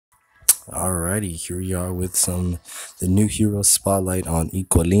Alrighty, here we are with the new hero spotlight on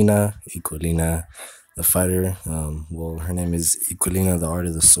Equilina. Equilina, the fighter. Well, her name is Equilina, the art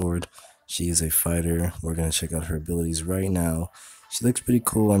of the sword. She is a fighter. We're gonna check out her abilities right now. She looks pretty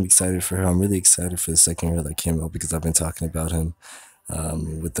cool. I'm excited for her. I'm really excited for the second hero that came out because I've been talking about him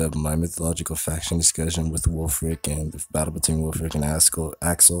with my mythological faction discussion with Wolfric and the battle between Wolfric and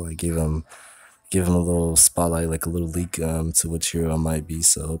Axel. I gave him a little spotlight, like a little leak to which hero I might be.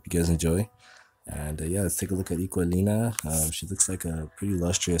 So hope you guys enjoy. And yeah, let's take a look at Equilina. She looks like a pretty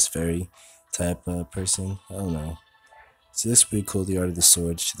lustrous fairy type person. I don't know. She looks pretty cool. The art of the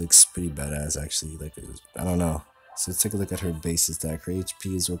sword. She looks pretty badass actually. I don't know. So let's take a look at her base attack. Her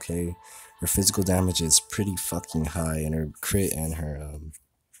HP is okay. Her physical damage is pretty fucking high, and her crit and her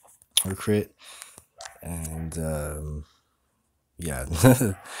crit and yeah,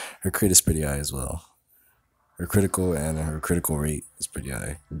 her crit is pretty high as well. Her critical and her critical rate is pretty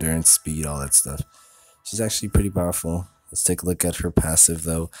high. Endurance, speed, all that stuff. She's actually pretty powerful. Let's take a look at her passive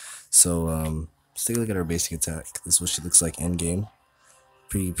though. So let's take a look at her basic attack. This is what she looks like end game.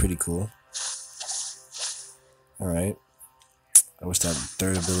 Pretty cool. Alright. I wish that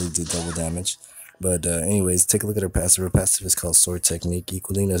third ability did double damage. But anyways, take a look at her passive. Her passive is called Sword Technique.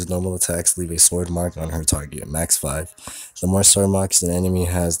 Equilina's normal attacks leave a sword mark on her target, max 5. The more sword marks an enemy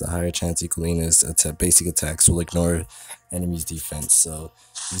has, the higher chance Equilina's basic attacks will ignore enemy's defense. So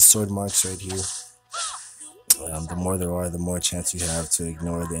these sword marks right here, the more there are, the more chance you have to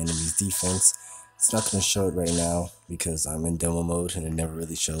ignore the enemy's defense. It's not going to show it right now because I'm in demo mode and it never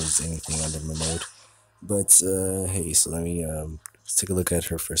really shows anything on demo mode. But hey, so let's take a look at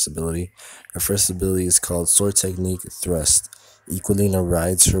her first ability. Her first ability is called Sword Technique Thrust. Equilina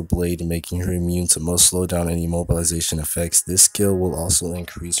rides her blade, making her immune to most slowdown and immobilization effects. This skill will also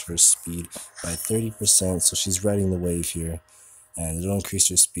increase her speed by 30%, so she's riding the wave here. And it'll increase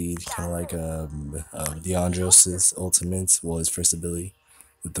her speed, kind of like Deandros' ultimate, well, his first ability,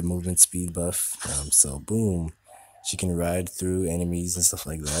 with the movement speed buff. So boom, she can ride through enemies and stuff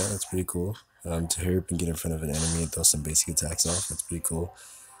like that. That's pretty cool. To hurry up and get in front of an enemy and throw some basic attacks off. That's pretty cool.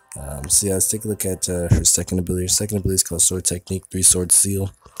 So yeah, let's take a look at her second ability. Her second ability is called Sword Technique 3 Sword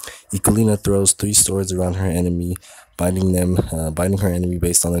Seal. Equilina throws 3 swords around her enemy, binding her enemy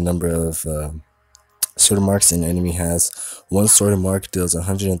based on the number of sword marks an enemy has. One sword mark deals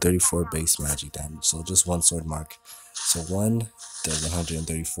 134 base magic damage. So just one sword mark. So 1 does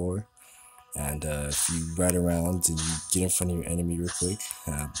 134. And if you ride around and you get in front of your enemy real quick,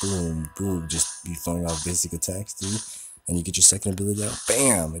 boom, just be throwing out basic attacks, dude. And you get your second ability out,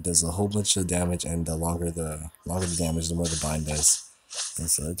 bam! It does a whole bunch of damage, and the longer the damage, the more the bind does. And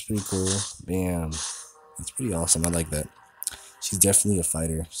so it's pretty cool. Bam! It's pretty awesome. I like that. She's definitely a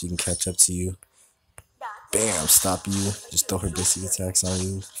fighter. She can catch up to you. Bam! Stop you. Just throw her basic attacks on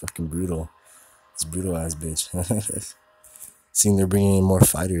you. Fucking brutal. It's brutal ass bitch. Seeing they're bringing in more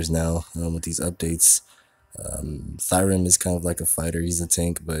fighters now with these updates. Thyrim is kind of like a fighter. He's a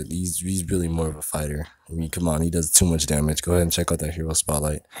tank, but he's really more of a fighter. I mean, come on, he does too much damage. Go ahead and check out that hero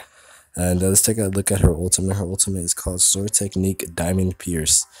spotlight. And let's take a look at her ultimate. Her ultimate is called Sword Technique Diamond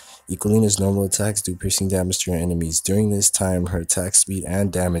Pierce. Equilina's normal attacks do piercing damage to her enemies. During this time, her attack speed and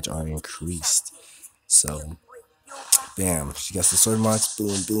damage are increased. So, bam, she gets the sword marks.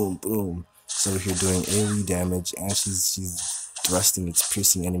 Boom. So here doing AoE damage, and she's thrusting, it's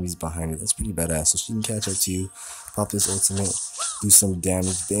piercing enemies behind her. That's pretty badass. So she can catch up to you, pop this ultimate, do some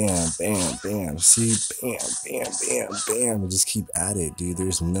damage, bam. See, bam. And just keep at it, dude.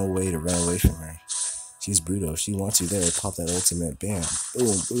 There's no way to run away from her. She's brutal. If she wants you there, pop that ultimate, bam,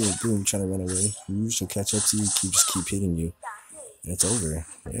 boom, trying to run away. She'll catch up to you, just keep hitting you. And it's over.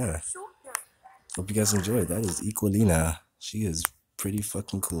 Yeah. Hope you guys enjoyed. That is Equilina. She is pretty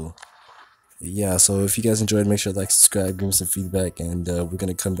fucking cool. Yeah, so if you guys enjoyed, make sure to like, subscribe, give me some feedback, and we're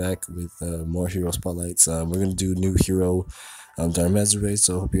gonna come back with more hero spotlights. We're gonna do new hero Darmezere,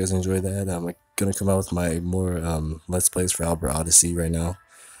 so hope you guys enjoy that. I'm gonna come out with my more let's plays for Albert Odyssey right now.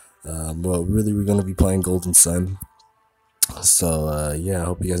 But really, we're gonna be playing Golden Sun. So yeah, I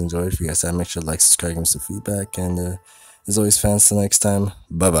hope you guys enjoyed. If you guys have, make sure to like, subscribe, give me some feedback, and as always, fans, till next time,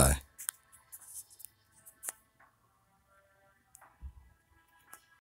 bye bye.